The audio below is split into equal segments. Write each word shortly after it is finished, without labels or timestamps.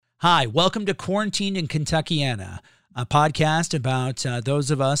Hi, welcome to Quarantined in Kentuckiana, a podcast about those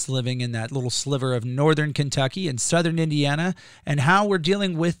of us living in that little sliver of northern Kentucky and southern Indiana and how we're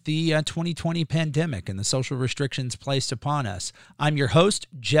dealing with the 2020 pandemic and the social restrictions placed upon us. I'm your host,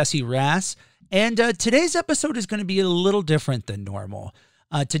 Jesse Rass, and today's episode is going to be a little different than normal.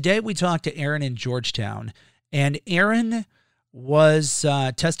 Today we talked to Erin in Georgetown, and Erin was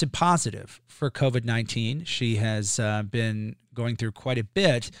tested positive for COVID-19. She has been going through quite a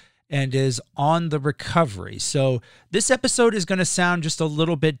bit and is on the recovery. So this episode is going to sound just a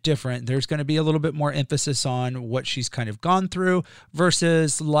little bit different. There's going to be a little bit more emphasis on what she's kind of gone through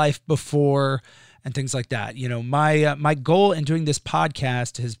versus life before and things like that. You know, my goal in doing this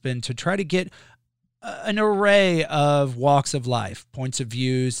podcast has been to try to get an array of walks of life, points of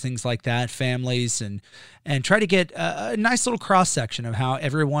views, things like that, families, and try to get a nice little cross-section of how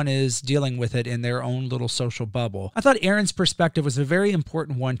everyone is dealing with it in their own little social bubble. I thought Erin's perspective was a very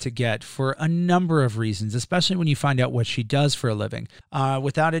important one to get for a number of reasons, especially when you find out what she does for a living.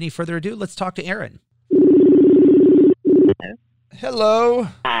 Without any further ado, let's talk to Erin. Hello.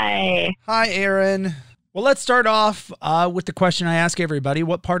 Hi. Hi, Erin. Well, let's start off with the question I ask everybody.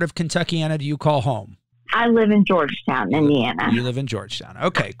 What part of Kentuckiana do you call home? I live in Georgetown, Indiana. You live in Georgetown.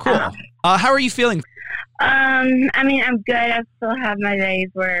 Okay, cool. How are you feeling? I mean, I'm good. I still have my days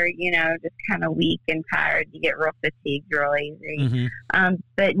where, just kind of weak and tired. You get real fatigued real easy. Mm-hmm.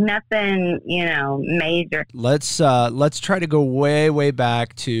 But nothing, major. Let's try to go way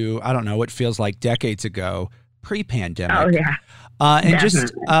back to, I don't know, what feels like decades ago, pre-pandemic. Oh, yeah. And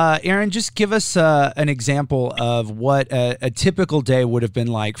just, Erin, just give us an example of what a typical day would have been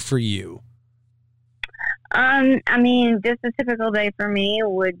like for you. I mean, just a typical day for me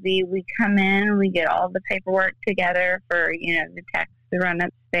would be we come in, we get all the paperwork together for, the techs to run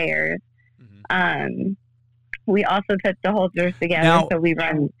upstairs. Mm-hmm. We also put the Holters together, now, so we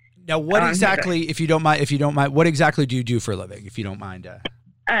run. Now, what exactly, if you don't mind, what exactly do you do for a living, if you don't mind?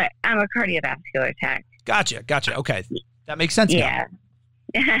 I'm a cardiovascular tech. Gotcha. Okay. That makes sense. Yeah.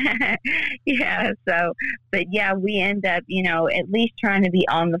 Yeah. So, but yeah, we end up, at least trying to be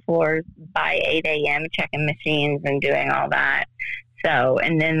on the floors by 8 a.m., checking machines and doing all that. So,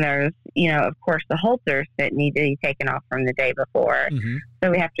 and then there's, of course, the Holters that need to be taken off from the day before. Mm-hmm.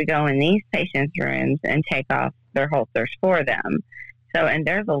 So we have to go in these patients' rooms and take off their Holters for them. So, and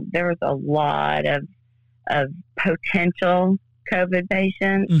there was a lot of potential COVID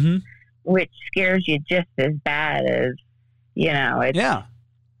patients, which scares you just as bad as,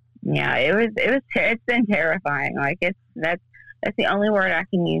 it's been terrifying. Like that's the only word I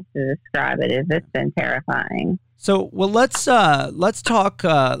can use to describe it is it's been terrifying. So, well, let's talk,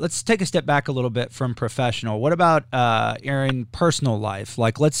 let's take a step back a little bit from professional. What about, Erin, personal life?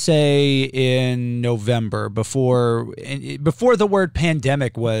 Like, let's say in November before the word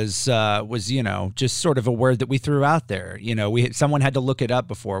pandemic was, just sort of a word that we threw out there, someone had to look it up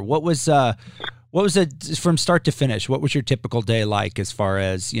before. What was it from start to finish? What was your typical day like as far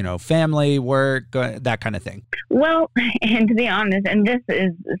as, family, work, that kind of thing? Well, and to be honest, and this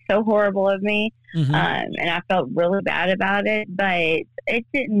is so horrible of me, and I felt really bad about it, but it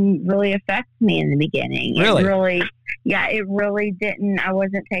didn't really affect me in the beginning. Really? It really didn't. I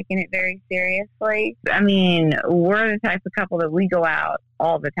wasn't taking it very seriously. I mean, we're the type of couple that we go out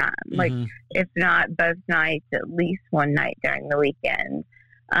all the time. Like, if not both nights, at least one night during the weekend.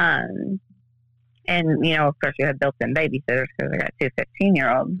 And, of course, you have built-in babysitters because I got two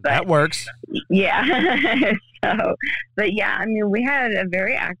 15-year-olds. That works. Yeah. But yeah, I mean, we had a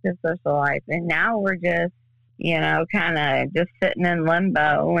very active social life, and now we're just, kind of just sitting in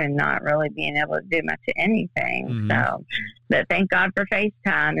limbo and not really being able to do much of anything. Mm-hmm. So, but thank God for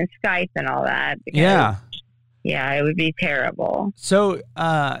FaceTime and Skype and all that. Because, yeah, it would be terrible. So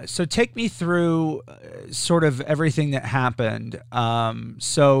take me through sort of everything that happened.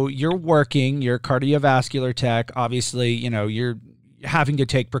 So you're working, you're a cardiovascular tech. Obviously, you're having to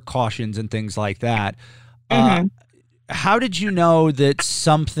take precautions and things like that. How did you know that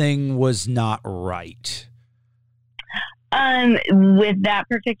something was not right? With that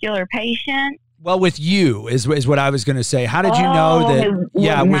particular patient? Well, with you is what I was going to say. How did you know that?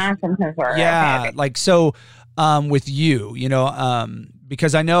 Okay. Like, so, with you,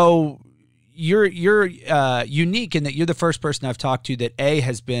 because I know you're unique in that you're the first person I've talked to that A,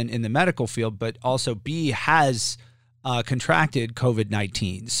 has been in the medical field, but also B, has contracted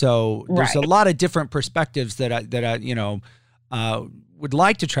COVID-19. So there's a lot of different perspectives that I would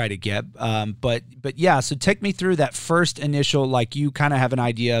like to try to get. But yeah, so take me through that first initial, like you kind of have an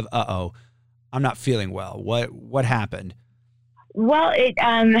idea of, I'm not feeling well. What happened? Well,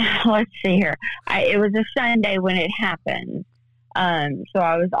 let's see here. It was a Sunday when it happened. So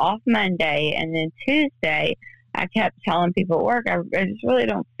I was off Monday, and then Tuesday, I kept telling people at work, I just really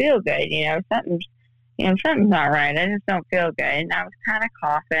don't feel good. Something's not right. I just don't feel good. And I was kind of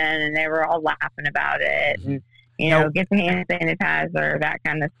coughing, and they were all laughing about it. And, get the hand sanitizer, that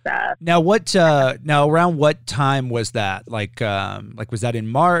kind of stuff. Now, around what time was that? Like, was that in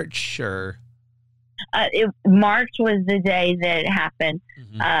March or? March was the day that it happened.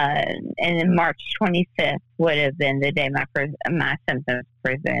 And then March 25th would have been the day my symptoms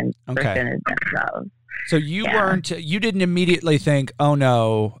presented themselves. So you didn't immediately think, oh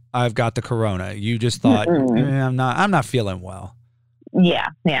no, I've got the corona. You just thought, I'm not feeling well. Yeah,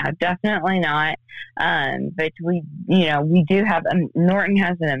 definitely not. But we do have, Norton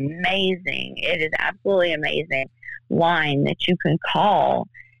has it is absolutely amazing line that you can call,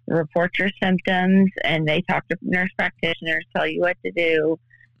 report your symptoms, and they talk to nurse practitioners, tell you what to do,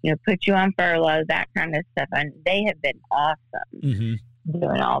 put you on furlough, that kind of stuff. And they have been awesome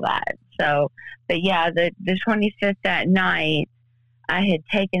doing all that. So, but yeah, the 25th that night, I had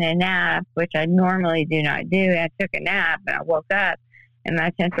taken a nap, which I normally do not do. I took a nap and I woke up and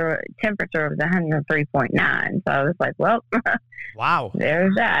my temperature was 103.9. So I was like, well, wow,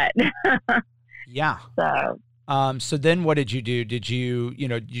 there's that. Yeah. So then what did you do? Did you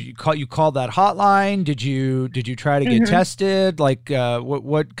call that hotline? Did you try to get tested? Like,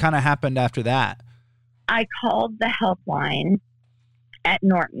 what kind of happened after that? I called the helpline at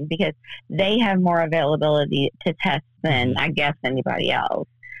Norton because they have more availability to test than I guess anybody else.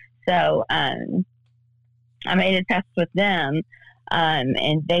 So, I made a test with them,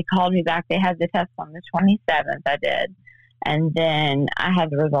 and they called me back. They had the test on the 27th. I did. And then I had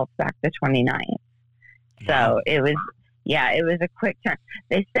the results back the 29th. So it was a quick turn.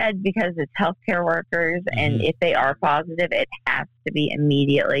 They said because it's healthcare workers, and if they are positive, it has to be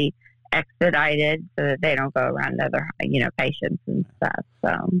immediately expedited so that they don't go around other, patients and stuff.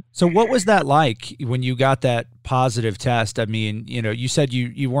 So what was that like when you got that positive test? I mean, you said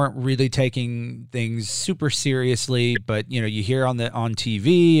you weren't really taking things super seriously, but you hear on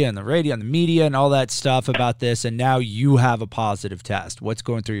TV and the radio and the media and all that stuff about this, and now you have a positive test. What's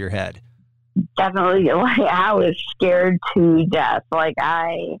going through your head? Definitely, I was scared to death. Like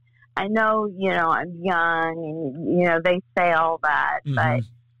I know, I'm young, and they say all that, but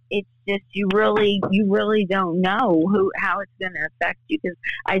it's just you really don't know how it's going to affect you, because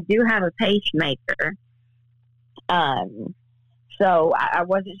I do have a pacemaker, so I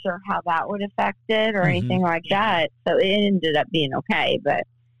wasn't sure how that would affect it or anything like that. So it ended up being okay, but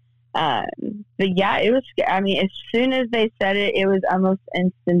yeah, it was. I mean, as soon as they said it, it was almost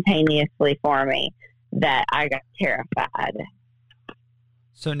instantaneously for me that I got terrified.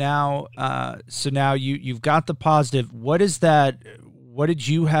 So now you've got the positive. What is that? What did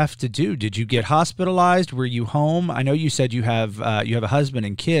you have to do? Did you get hospitalized? Were you home? I know you said you have a husband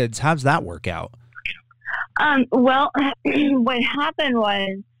and kids. How's that work out? Well, what happened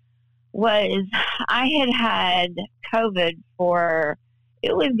was I had COVID for,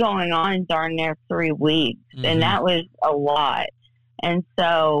 it was going on darn near 3 weeks, and that was a lot. And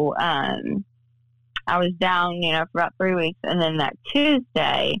so I was down, for about 3 weeks, and then that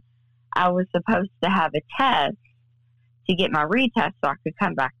Tuesday I was supposed to have a test to get my retest so I could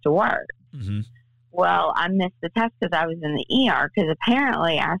come back to work. Well, I missed the test because I was in the ER, because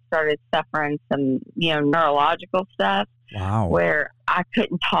apparently I started suffering some, neurological stuff. Wow. Where I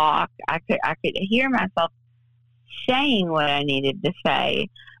couldn't talk. I could hear myself saying what I needed to say,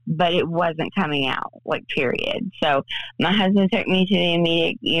 but it wasn't coming out, period. So my husband took me to the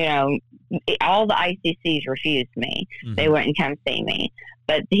immediate, all the ICCs refused me. They wouldn't come see me,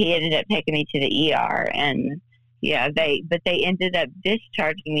 but he ended up taking me to the ER, and they ended up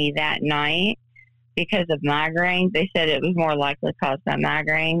discharging me that night because of migraines. They said it was more likely caused by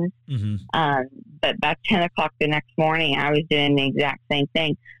migraines. But by 10 o'clock the next morning, I was doing the exact same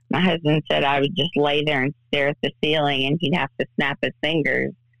thing. My husband said I would just lay there and stare at the ceiling, and he'd have to snap his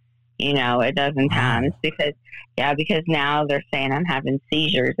fingers, a dozen times, because now they're saying I'm having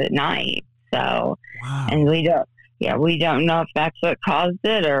seizures at night. So, and we don't know if that's what caused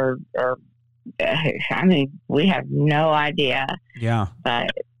it or I mean, we have no idea. Yeah. But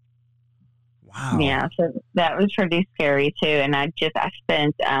wow. Yeah, so that was pretty scary too. And I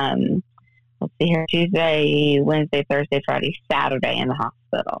spent let's see here, Tuesday, Wednesday, Thursday, Friday, Saturday in the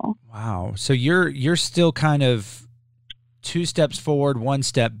hospital. Wow. So you're still kind of 2 steps forward, 1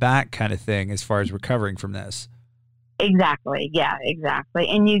 step back kind of thing as far as recovering from this. Exactly. Yeah, exactly.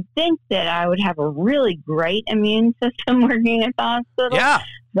 And you'd think that I would have a really great immune system working at the hospital. Yeah.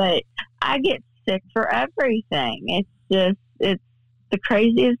 But I get sick for everything. It's the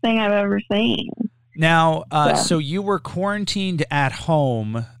craziest thing I've ever seen. Now, so you were quarantined at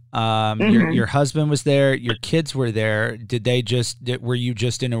home. Your husband was there. Your kids were there. Were you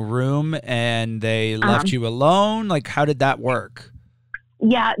just in a room and they left you alone? Like, how did that work?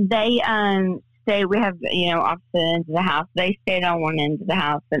 Yeah, they stayed. We have, opposite ends of the house. They stayed on one end of the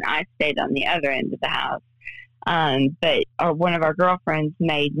house, and I stayed on the other end of the house. But one of our girlfriends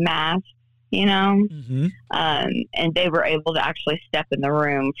made masks, and they were able to actually step in the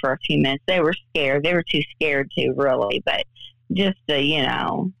room for a few minutes. They were scared. They were too scared to really, but just to,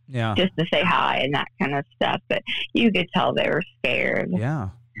 just to say hi and that kind of stuff. But you could tell they were scared. Yeah.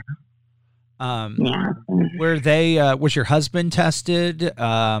 Were they, was your husband tested?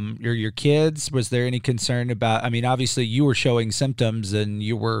 Your kids, was there any concern about, I mean, obviously you were showing symptoms and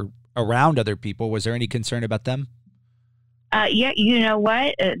you were around other people. Was there any concern about them? Yeah, you know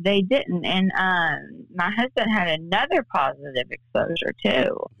what? They didn't. And my husband had another positive exposure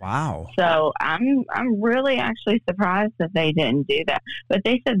too. Wow. So I'm really actually surprised that they didn't do that. But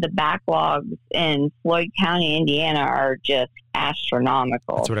they said the backlogs in Floyd County, Indiana are just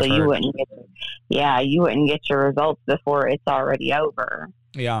astronomical. That's what so I've heard. you wouldn't get your results before it's already over.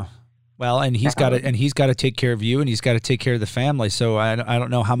 Yeah. Well, and he's got to take care of you, and he's got to take care of the family. So I don't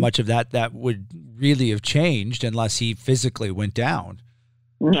know how much of that would really have changed unless he physically went down.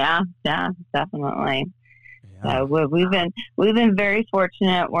 Yeah, definitely. Yeah. So we've been very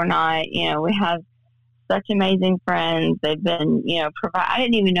fortunate. We're not, we have such amazing friends. They've been, I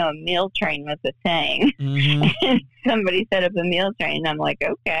didn't even know a meal train was a thing. And somebody set up a meal train, and I'm like,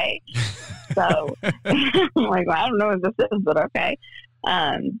 okay. So I'm like, well, I don't know what this is, but okay.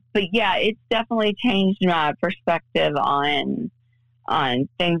 But yeah, it's definitely changed my perspective on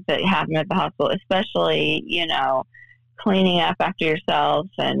things that happen at the hospital, especially, cleaning up after yourself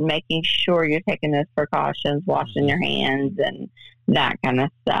and making sure you're taking those precautions, washing your hands and that kind of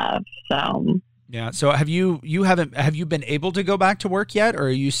stuff. So yeah. So have you been able to go back to work yet, or are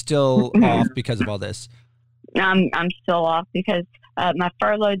you still off because of all this? I'm still off because my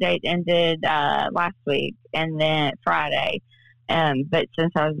furlough date ended last week, and then Friday. But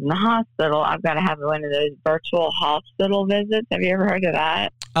since I was in the hospital, I've got to have one of those virtual hospital visits. Have you ever heard of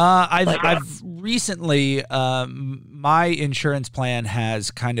that? I've recently, my insurance plan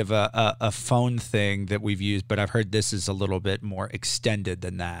has kind of a phone thing that we've used, but I've heard this is a little bit more extended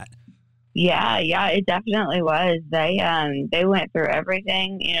than that. Yeah, it definitely was. They went through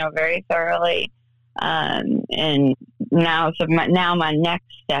everything, very thoroughly. And now my next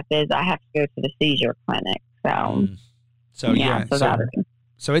step is I have to go to the seizure clinic.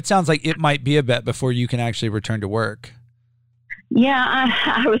 So it sounds like it might be a bit before you can actually return to work. Yeah,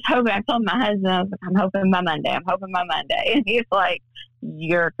 I was hoping. I told my husband, I was like, I'm hoping by Monday. And he's like,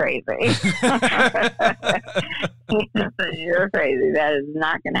 you're crazy. He said, you're crazy. That is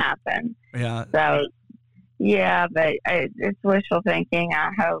not going to happen. Yeah. So, yeah, but it's wishful thinking.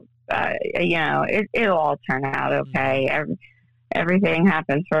 I hope, it'll all turn out okay. Everything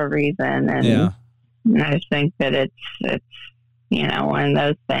happens for a reason. And I just think that it's one of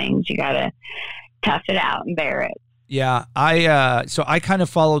those things. You got to tough it out and bear it. Yeah, so I kind of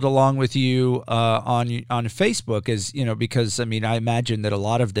followed along with you on Facebook, because I mean, I imagine that a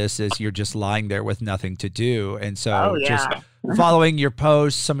lot of this is you're just lying there with nothing to do, and so just following your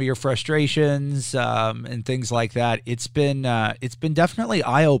posts, some of your frustrations, and things like that. It's been definitely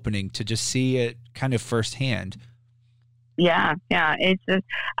eye opening to just see it kind of firsthand. Yeah. It's just,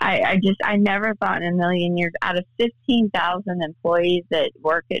 I never thought in a million years, out of 15,000 employees that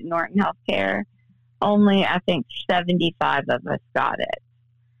work at Norton Healthcare, only I think 75 of us got it.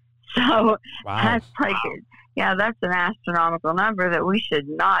 So that's that's an astronomical number that we should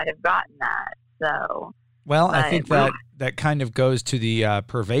not have gotten that. So, well, I think that kind of goes to the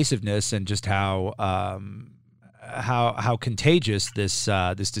pervasiveness and just how contagious this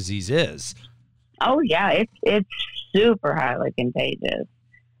disease is. Oh yeah, it's super highly contagious.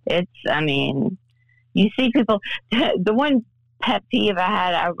 You see people. The one pet peeve I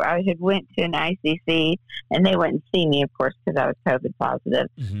had, I had went to an ICC and they wouldn't see me, of course, because I was COVID positive.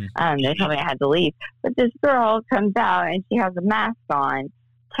 They told me I had to leave. But this girl comes out and she has a mask on,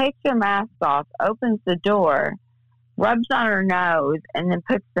 takes her mask off, opens the door, rubs on her nose, and then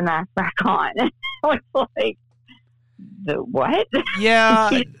puts the mask back on. I was like, the what? Yeah.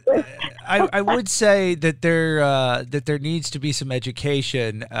 I would say that there needs to be some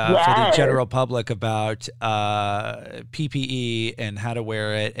education for the general public about PPE and how to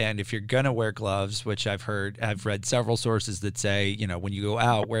wear it, and if you're gonna wear gloves, which I've read several sources that say, when you go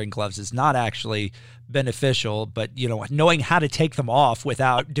out, wearing gloves is not actually beneficial, but knowing how to take them off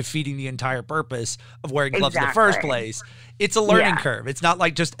without defeating the entire purpose of wearing gloves in the first place, it's a learning curve. It's not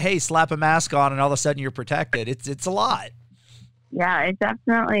like just, hey, slap a mask on and all of a sudden you're protected. It's a lot. Yeah, it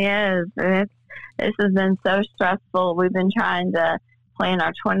definitely is. And this has been so stressful. We've been trying to plan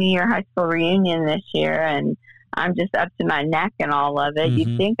our 20-year high school reunion this year, and I'm just up to my neck in all of it.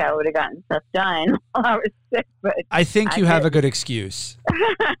 You'd think I would have gotten stuff done while I was sick, but I think you have a good excuse.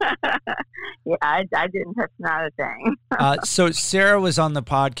 Yeah, I didn't touch not a thing. So Sarah was on the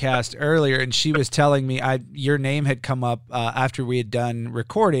podcast earlier, and she was telling me your name had come up after we had done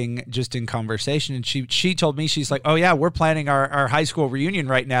recording, just in conversation, and she told me, she's like, oh yeah, we're planning our high school reunion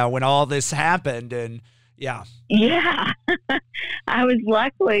right now when all this happened, and yeah. I was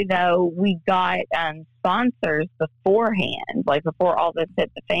luckily, though, we got sponsors beforehand, like before all this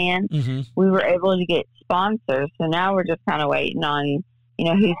hit the fan. Mm-hmm. We were able to get sponsors, so now we're just kind of waiting on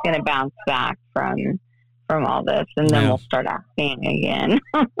who's going to bounce back from all this, and then we'll start asking again.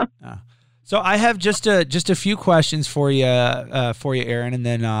 So I have just a few questions for you, Erin, and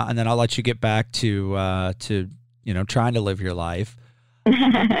then I'll let you get back to trying to live your life.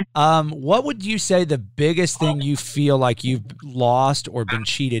 What would you say the biggest thing you feel like you've lost or been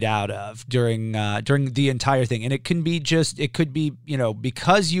cheated out of during the entire thing? And it could be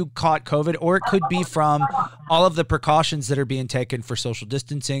because you caught COVID, or it could be from all of the precautions that are being taken for social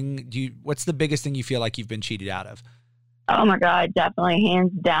distancing. What's the biggest thing you feel like you've been cheated out of? Oh my God, definitely,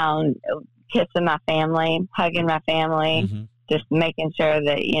 hands down, kissing my family, hugging my family. Mm-hmm. Just making sure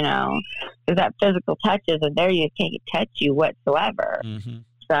that, because that physical touch isn't there. You can't touch you whatsoever. Mm-hmm.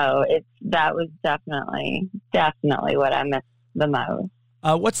 So that was definitely what I missed the most.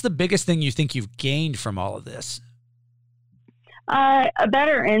 What's the biggest thing you think you've gained from all of this? A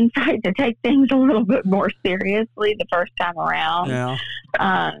better insight to take things a little bit more seriously the first time around. Yeah.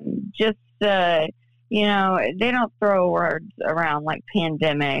 They don't throw words around like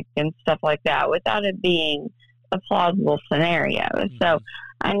pandemic and stuff like that without it being a plausible scenario. Mm-hmm. So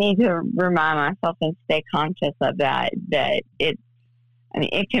I need to remind myself and stay conscious of that it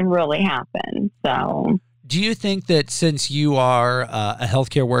can really happen. So do you think that since you are a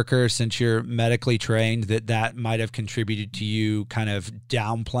healthcare worker, since you're medically trained, that might have contributed to you kind of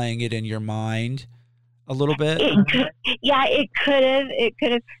downplaying it in your mind a little bit? It could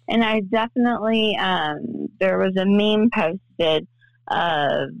have. And I definitely, there was a meme posted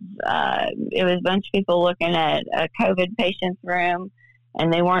it was a bunch of people looking at a COVID patient's room,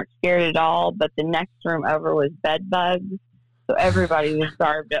 and they weren't scared at all, but the next room over was bed bugs. So everybody was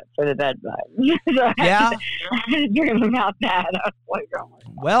starved up for the bed bugs. So I had to dream about that. I was like, oh my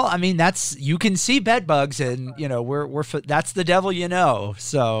God. Well, I mean, you can see bed bugs, and we're that's the devil,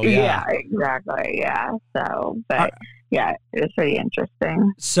 So yeah, exactly. Yeah. So, but yeah, it was pretty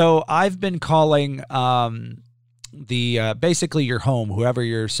interesting. So I've been calling basically your home, whoever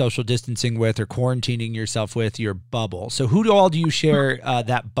you're social distancing with or quarantining yourself with, your bubble. So who all do you share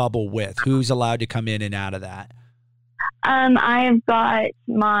that bubble with? Who's allowed to come in and out of that? I have got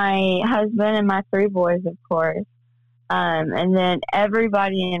my husband and my 3 boys, of course. And then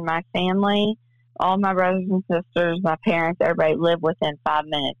everybody in my family, all my brothers and sisters, my parents, everybody live within 5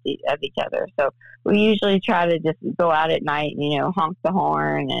 minutes of each other. So we usually try to just go out at night and, honk the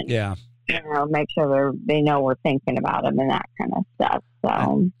horn and make sure they know we're thinking about them and that kind of stuff.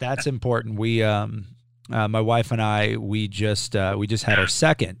 So that's important. We, my wife and I, we just had our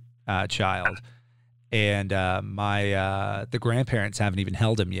second child, and the grandparents haven't even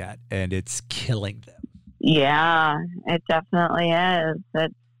held him yet, and it's killing them. Yeah, it definitely is.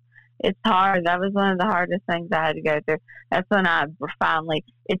 It's hard. That was one of the hardest things I had to go through. That's when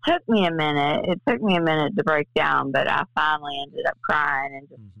it took me a minute. It took me a minute to break down, but I finally ended up crying and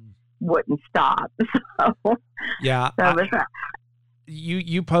just wouldn't stop. So, yeah.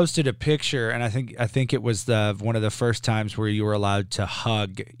 You posted a picture, and I think it was one of the first times where you were allowed to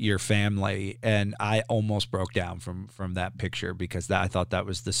hug your family, and I almost broke down from that picture because I thought that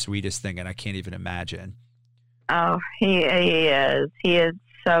was the sweetest thing, and I can't even imagine. Oh, he is. He is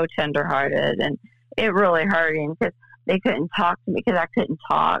so tenderhearted, and it really hurt him because they couldn't talk to me because I couldn't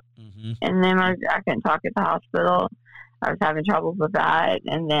talk, and then I couldn't talk at the hospital. I was having troubles with that,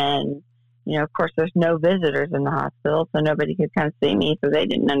 and then of course, there's no visitors in the hospital, so nobody could kind of see me, so they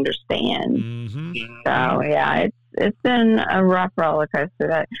didn't understand. So, yeah, it's been a rough roller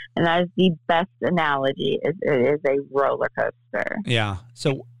coaster. And that is the best analogy. It is a roller coaster. Yeah.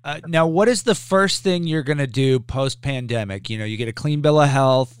 So now, what is the first thing you're going to do post-pandemic? You know, you get a clean bill of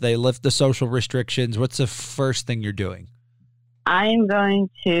health. They lift the social restrictions. What's the first thing you're doing? I'm going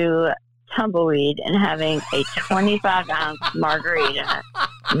to tumbleweed and having a 25-ounce margarita.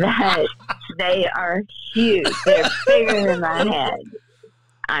 That they are huge. They're bigger than my head.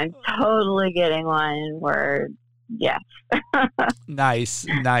 I'm totally getting one where, yes. Nice.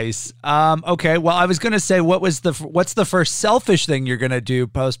 Okay. Well, I was going to say, what's the first selfish thing you're going to do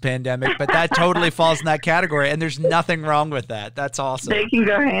post-pandemic, but that totally falls in that category, and there's nothing wrong with that. That's awesome. They can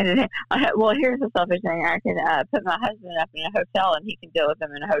go hand in hand. Well, here's the selfish thing. I can put my husband up in a hotel, and he can deal with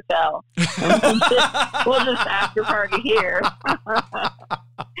them in a hotel. We'll just after party here.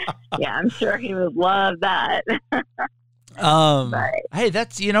 Yeah, I'm sure he would love that. Hey,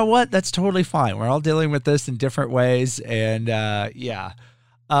 that's, you know what? That's totally fine. We're all dealing with this in different ways. And, yeah.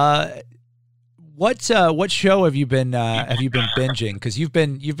 What show have you been binging? Cause you've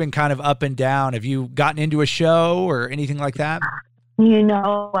been kind of up and down. Have you gotten into a show or anything like that? You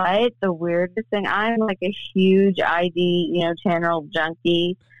know what? The weirdest thing, I'm like a huge ID, channel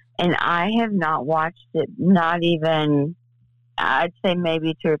junkie, and I have not watched it, not even, I'd say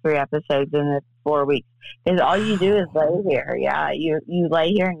maybe 2 or 3 episodes in the 4 weeks. Because all you do is lay here. Yeah, you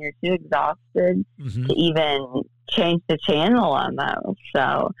lay here and you're too exhausted to even change the channel almost.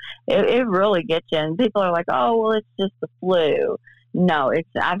 So it really gets you. And people are like, oh, well, it's just the flu. No,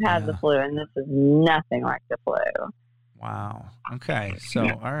 I've had the flu, and this is nothing like the flu. Wow. Okay. So,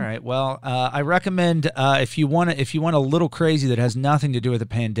 all right. Well, I recommend if you want a little crazy that has nothing to do with the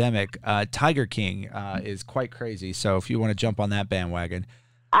pandemic, Tiger King is quite crazy. So if you want to jump on that bandwagon.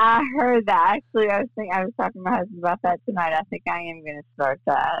 I heard that. Actually, I was talking to my husband about that tonight. I think I am going to start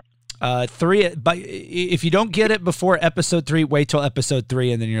that. 3, but if you don't get it before episode 3, wait till episode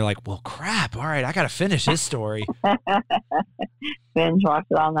 3, and then you're like, well, crap. All right, I got to finish this story. Binge watch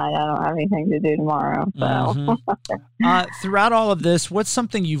it all night. I don't have anything to do tomorrow. So, throughout all of this, what's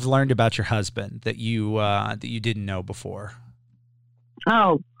something you've learned about your husband that you didn't know before?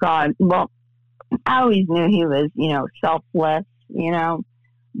 Oh God. Well, I always knew he was, selfless,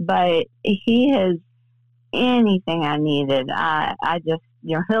 but he has anything I needed. I just,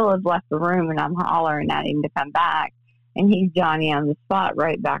 Hill has left the room and I'm hollering at him to come back, and he's Johnny on the spot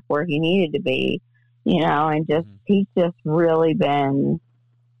right back where he needed to be, and he's just really been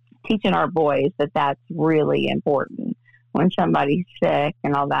teaching our boys that that's really important when somebody's sick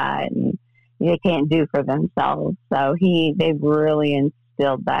and all that, and they can't do for themselves. So they've really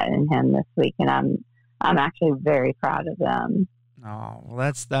instilled that in him this week, and I'm actually very proud of them. Oh,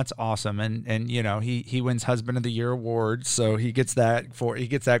 well, that's awesome. And he wins Husband of the Year award, so he gets that gold for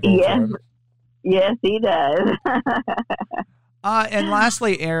him. Yes, he does. And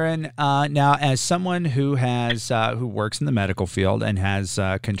lastly, Erin, now as someone who works in the medical field and has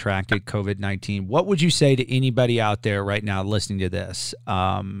contracted COVID-19, what would you say to anybody out there right now listening to this?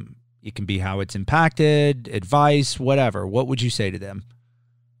 It can be how it's impacted, advice, whatever. What would you say to them?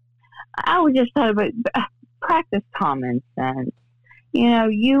 I would just tell them, practice common sense.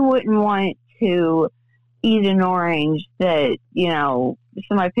 You wouldn't want to eat an orange that,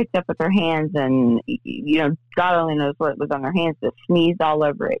 somebody picked up with their hands and, God only knows what was on their hands, that sneezed all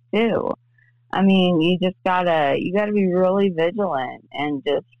over it too. I mean, you gotta be really vigilant and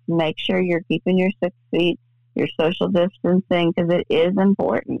just make sure you're keeping your 6 feet, your social distancing, because it is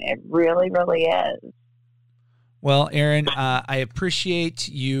important. It really, really is. Well, Erin, I appreciate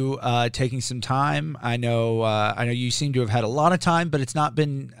you taking some time. I know you seem to have had a lot of time, but it's not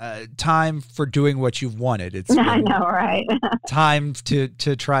been time for doing what you've wanted. It's I know, right? time to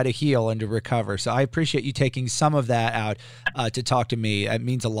try to heal and to recover. So I appreciate you taking some of that out to talk to me. It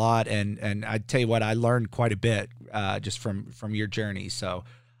means a lot, and I tell you what, I learned quite a bit just from your journey. So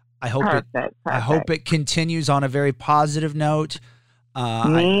I hope I hope it continues on a very positive note.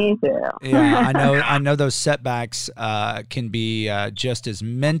 Me too. Yeah, I know those setbacks can be just as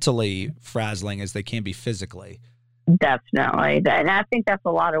mentally frazzling as they can be physically. Definitely. And I think that's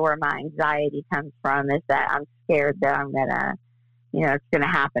a lot of where my anxiety comes from, is that I'm scared that I'm gonna, it's gonna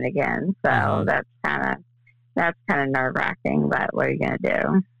happen again. So that's kind of nerve wracking. But what are you gonna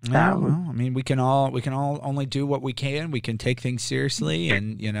do? So, yeah, well, I mean, we can all only do what we can. We can take things seriously,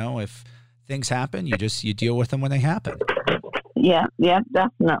 and if things happen, you deal with them when they happen. Yeah,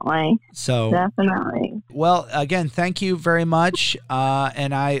 definitely. So definitely. Well, again, thank you very much.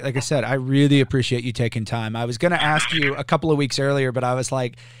 And like I said, I really appreciate you taking time. I was going to ask you a couple of weeks earlier, but I was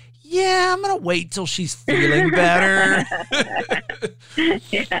like, yeah, I'm going to wait till she's feeling better.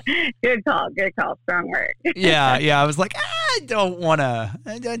 Yeah, good call. Good call. Strong work. Yeah. I was like, I don't want to.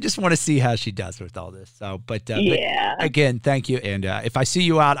 I just want to see how she does with all this. So, but again, thank you. And if I see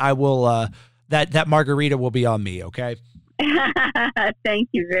you out, I will. That margarita will be on me. Okay. Thank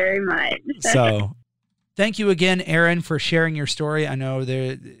you very much. So, thank you again, Erin, for sharing your story. I know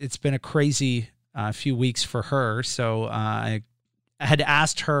it's been a crazy few weeks for her. So I had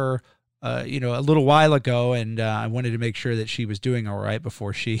asked her, a little while ago, and I wanted to make sure that she was doing all right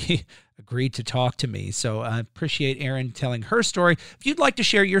before she agreed to talk to me. So I appreciate Erin telling her story. If you'd like to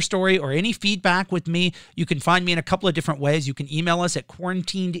share your story or any feedback with me, you can find me in a couple of different ways. You can email us at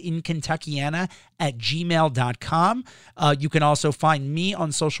quarantinedinkentuckiana@gmail.com. You can also find me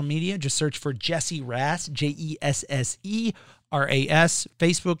on social media. Just search for Jesse Rass, JESSE RAS,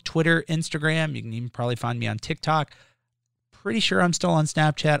 Facebook, Twitter, Instagram. You can even probably find me on TikTok. Pretty sure I'm still on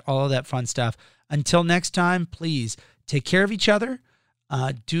Snapchat, all of that fun stuff. Until next time, please take care of each other.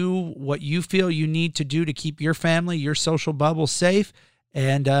 Do what you feel you need to do to keep your family, your social bubble safe.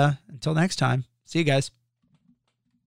 And until next time, see you guys.